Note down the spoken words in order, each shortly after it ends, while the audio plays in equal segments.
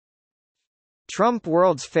Trump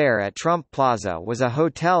World's Fair at Trump Plaza was a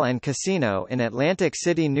hotel and casino in Atlantic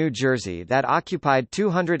City, New Jersey that occupied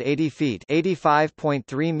 280 feet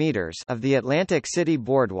 (85.3 meters) of the Atlantic City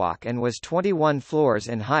boardwalk and was 21 floors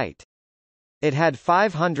in height. It had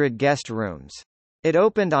 500 guest rooms. It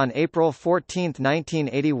opened on April 14,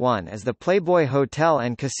 1981 as the Playboy Hotel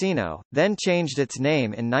and Casino, then changed its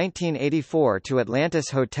name in 1984 to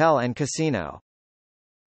Atlantis Hotel and Casino.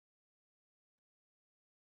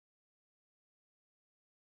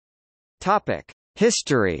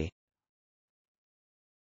 History.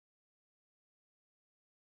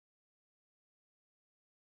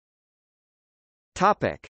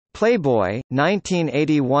 Playboy,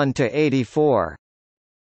 1981–84.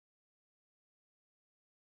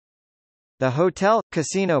 The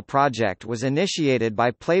hotel-casino project was initiated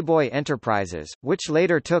by Playboy Enterprises, which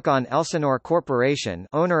later took on Elsinore Corporation,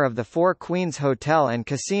 owner of the Four Queens Hotel and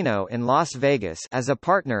Casino in Las Vegas, as a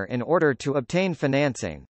partner in order to obtain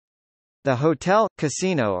financing. The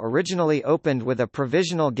hotel-casino originally opened with a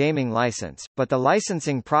provisional gaming license, but the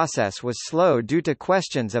licensing process was slow due to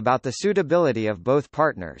questions about the suitability of both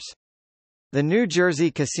partners. The New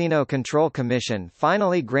Jersey Casino Control Commission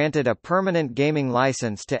finally granted a permanent gaming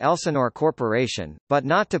license to Elsinore Corporation, but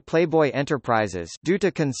not to Playboy Enterprises due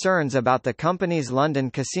to concerns about the company's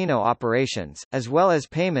London casino operations, as well as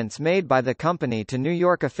payments made by the company to New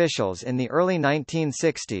York officials in the early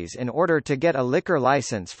 1960s in order to get a liquor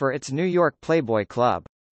license for its New York Playboy Club.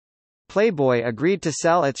 Playboy agreed to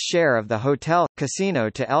sell its share of the hotel-casino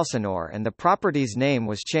to Elsinore and the property's name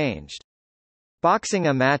was changed. Boxing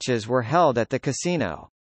matches were held at the casino.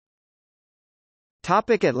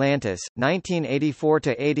 Atlantis,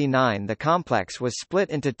 1984–89. The complex was split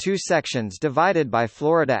into two sections divided by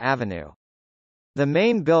Florida Avenue. The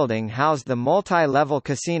main building housed the multi-level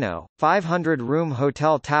casino, 500-room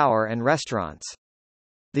hotel tower and restaurants.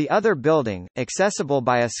 The other building, accessible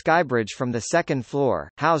by a skybridge from the second floor,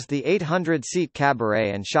 housed the 800-seat cabaret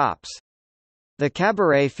and shops. The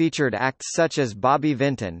cabaret featured acts such as Bobby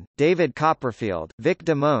Vinton, David Copperfield, Vic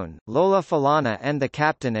Damone, Lola Falana and the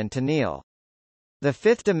Captain and Tennille. The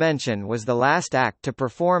Fifth Dimension was the last act to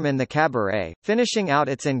perform in the cabaret, finishing out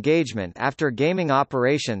its engagement after gaming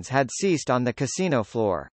operations had ceased on the casino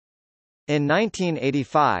floor. In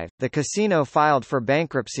 1985, the casino filed for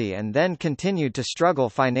bankruptcy and then continued to struggle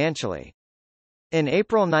financially. In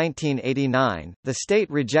April 1989, the state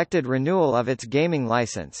rejected renewal of its gaming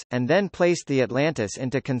license, and then placed the Atlantis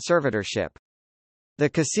into conservatorship. The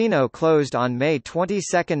casino closed on May 22,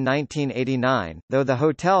 1989, though the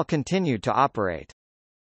hotel continued to operate.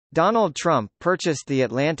 Donald Trump purchased the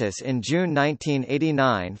Atlantis in June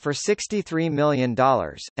 1989 for $63 million,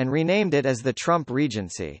 and renamed it as the Trump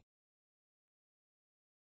Regency.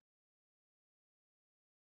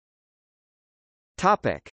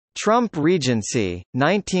 Trump Regency,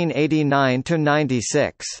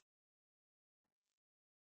 1989–96.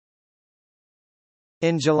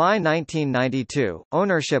 In July 1992,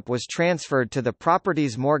 ownership was transferred to the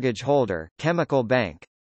property's mortgage holder, Chemical Bank.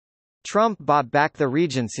 Trump bought back the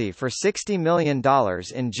Regency for $60 million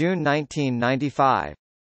in June 1995.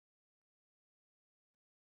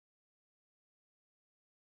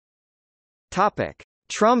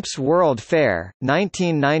 Trump's World Fair,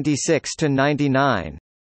 1996–99.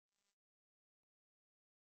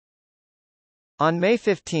 On May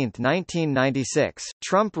 15, 1996,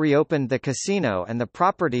 Trump reopened the casino and the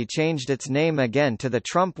property changed its name again to the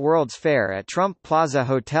Trump World's Fair at Trump Plaza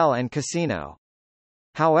Hotel and Casino.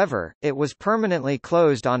 However, it was permanently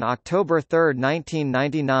closed on October 3,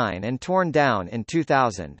 1999 and torn down in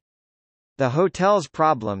 2000. The hotel's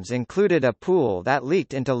problems included a pool that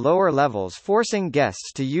leaked into lower levels, forcing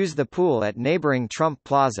guests to use the pool at neighboring Trump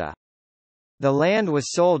Plaza. The land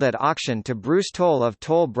was sold at auction to Bruce Toll of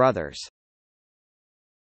Toll Brothers.